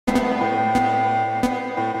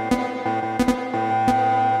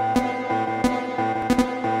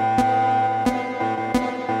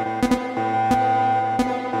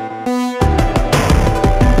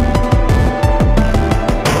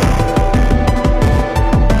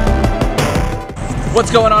What's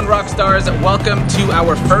going on, Rockstars? Welcome to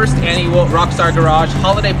our first annual Rockstar Garage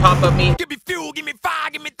Holiday Pop-Up Meet. Give me fuel, give me fire,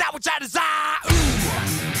 give me that which I desire.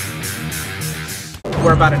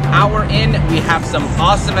 We're about an hour in. We have some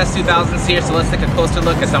awesome S2000s here, so let's take a closer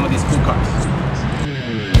look at some of these cool cars.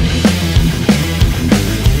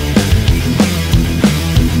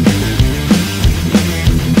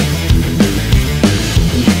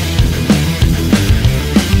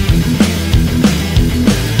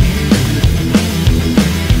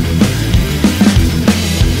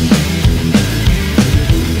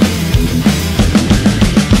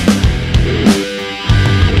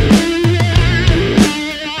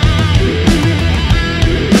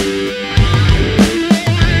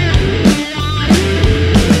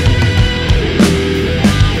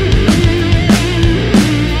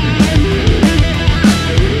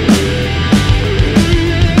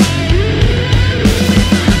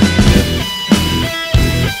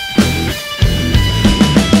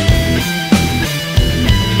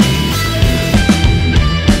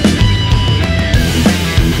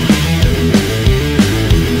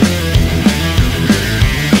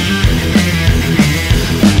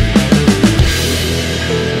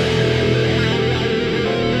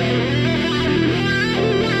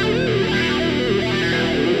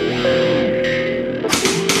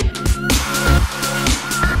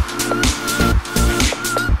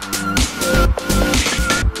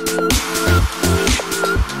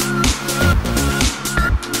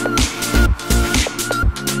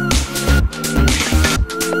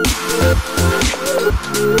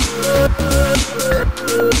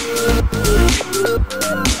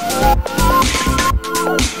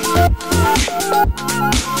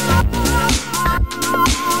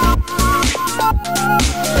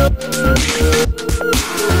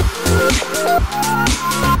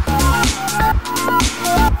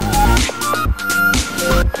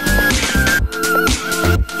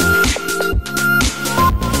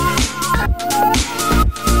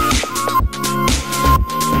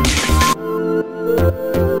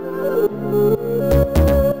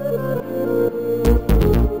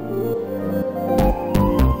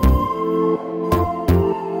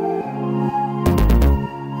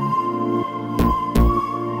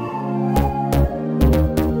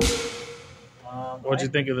 What'd you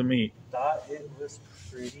think of the meet? Thought it was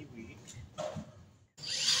pretty weak.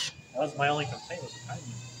 That was my only complaint, was the timing.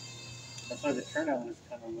 That's why the turnout was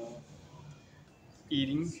kind of low.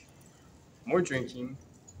 Eating, more drinking,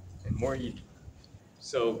 and more eating.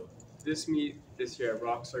 So this meet this year at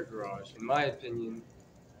Rockstar Garage, in my opinion,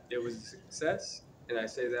 it was a success, and I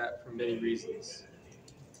say that for many reasons.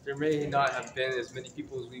 There may not have been as many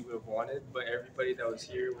people as we would have wanted, but everybody that was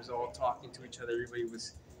here was all talking to each other. Everybody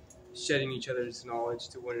was shedding each other's knowledge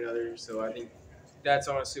to one another. So I think that's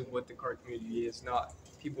honestly what the car community is, not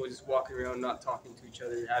people just walking around not talking to each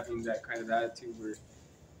other, having that kind of attitude where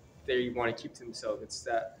they want to keep to themselves. It's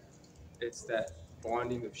that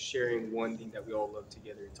bonding of sharing one thing that we all love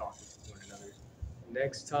together and talking to one another.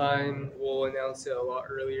 Next time we'll announce it a lot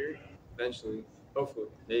earlier, eventually, hopefully,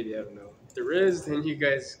 maybe, I don't know. If there is, then you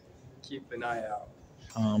guys keep an eye out.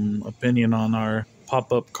 Opinion on our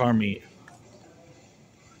pop-up car meet.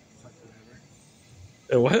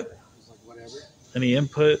 What? It was like whatever. Any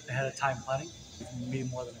input? Ahead of time planning. Maybe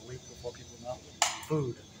more than a week before people know.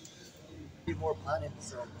 Food. Be more planning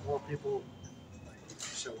so more people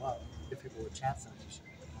show up. Give people a chance not to show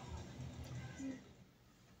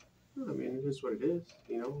up. I mean, it is what it is,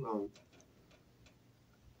 you know.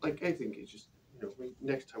 Like, I think it's just, you know,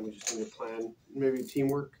 next time we just need to plan maybe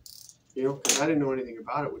teamwork, you know, because I didn't know anything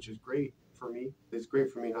about it, which is great for me. It's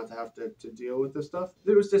great for me not to have to deal with this stuff.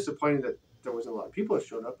 It was disappointing that there wasn't a lot of people that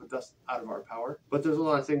showed up, but that's out of our power. But there's a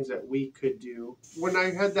lot of things that we could do. When I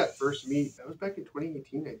had that first meet, that was back in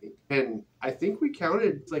 2018, I think. And I think we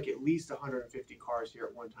counted like at least 150 cars here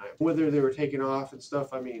at one time. Whether they were taking off and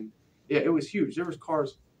stuff, I mean, yeah, it was huge. There was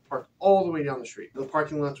cars parked all the way down the street. The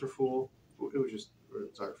parking lots were full. It was just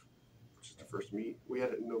the first meet. We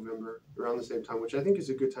had it in November, around the same time, which I think is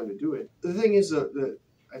a good time to do it. The thing is,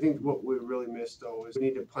 I think what we really missed, though, is we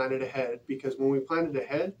need to plan it ahead, because when we planned it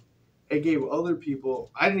ahead, it gave other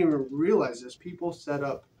people, I didn't even realize this, people set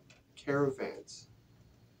up caravans.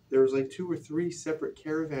 There was like 2 or 3 separate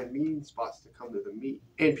caravan meeting spots to come to the meet.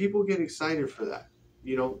 And people get excited for that,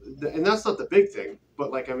 you know, and that's not the big thing,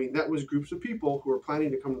 but like, I mean, that was groups of people who were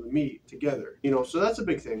planning to come to the meet together, you know, so that's a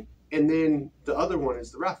big thing. And then the other one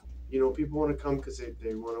is the raffle. You know, people want to come because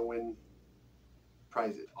they want to win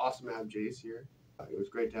prizes. Awesome to have Jays here. It was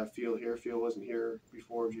great to have Phil here. Phil wasn't here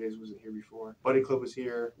before. Jays wasn't here before. Buddy Club was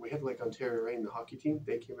here. We had like Ontario Reign, the hockey team.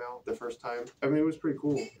 They came out the first time. I mean, it was pretty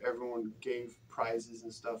cool. Everyone gave prizes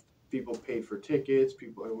and stuff People paid for tickets.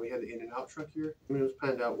 People, and we had the in and out truck here. I mean, it was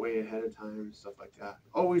planned out way ahead of time and stuff like that.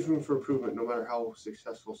 Always room for improvement, no matter how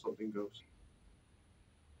successful something goes.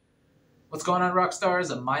 What's going on,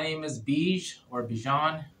 Rockstars? My name is Bij, or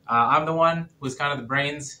Bijan. I'm the one who's kind of the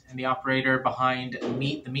brains and the operator behind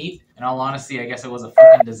Meet the Meet. In all honesty, I guess it was a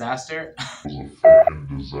fucking disaster.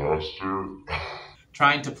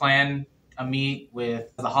 Trying to plan a meet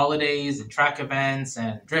with the holidays and track events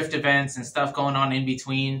and drift events and stuff going on in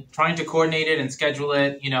between. Trying to coordinate it and schedule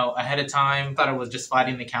it, ahead of time. Thought it was just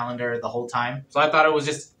fighting the calendar the whole time. So I thought it was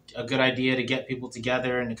just a good idea to get people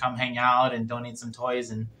together and to come hang out and donate some toys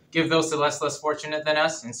and give those to less fortunate than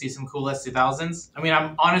us and see some cool S2000s. I mean,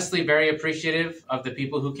 I'm honestly very appreciative of the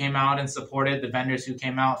people who came out and supported, the vendors who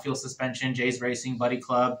came out, Fuel Suspension, Jay's Racing, Buddy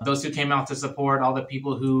Club, those who came out to support, all the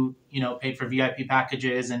people who, paid for VIP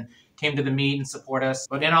packages and came to the meet and support us.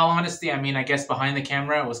 But in all honesty, I mean, I guess behind the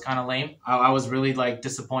camera, it was kind of lame. I was really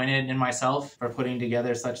disappointed in myself for putting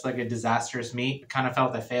together such a disastrous meet. I kind of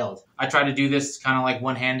felt I failed. I tried to do this kind of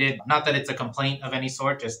one-handed. Not that it's a complaint of any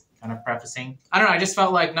sort, just kind of prefacing. I don't know, I just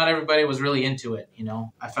felt like not everybody was really into it,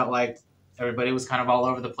 I felt like everybody was kind of all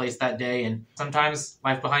over the place that day, and sometimes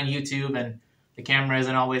life behind YouTube and the camera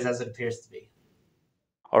isn't always as it appears to be.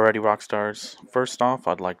 Alrighty, Rockstars. First off,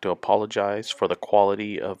 I'd like to apologize for the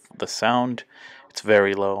quality of the sound. It's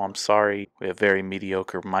very low, I'm sorry. We have very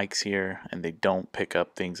mediocre mics here, and they don't pick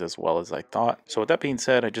up things as well as I thought. So with that being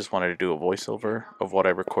said, I just wanted to do a voiceover of what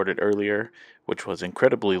I recorded earlier, which was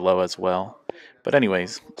incredibly low as well. But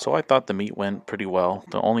anyways, so I thought the meet went pretty well.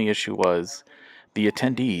 The only issue was the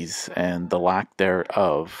attendees and the lack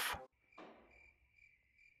thereof.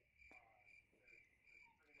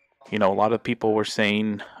 A lot of people were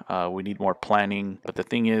saying we need more planning, but the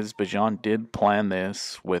thing is, Bijan did plan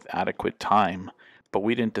this with adequate time, but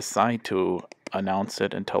we didn't decide to announce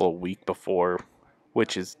it until a week before,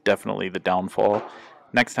 which is definitely the downfall.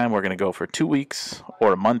 Next time we're going to go for 2 weeks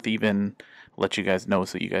or a month even, let you guys know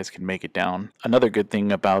so you guys can make it down. Another good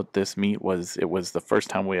thing about this meet was it was the first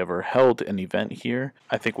time we ever held an event here.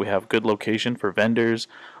 I think we have good location for vendors,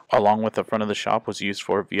 along with the front of the shop was used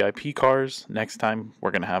for VIP cars. Next time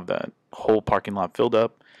we're going to have that whole parking lot filled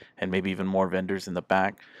up and maybe even more vendors in the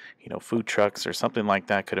back. Food trucks or something like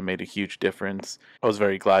that could have made a huge difference. I was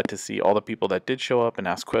very glad to see all the people that did show up and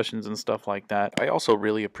ask questions and stuff like that. I also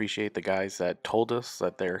really appreciate the guys that told us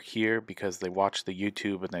that they're here because they watch the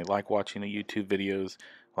YouTube and they like watching the YouTube videos.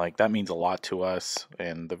 That means a lot to us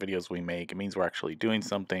and the videos we make. It means we're actually doing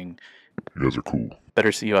something. You guys are cool.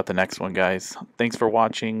 Better see you at the next one, guys. Thanks for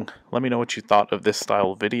watching. Let me know what you thought of this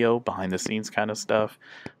style of video, behind the scenes kind of stuff.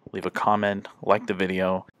 Leave a comment, like the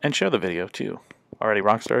video, and share the video too. Alrighty,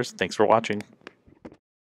 Rockstars, thanks for watching.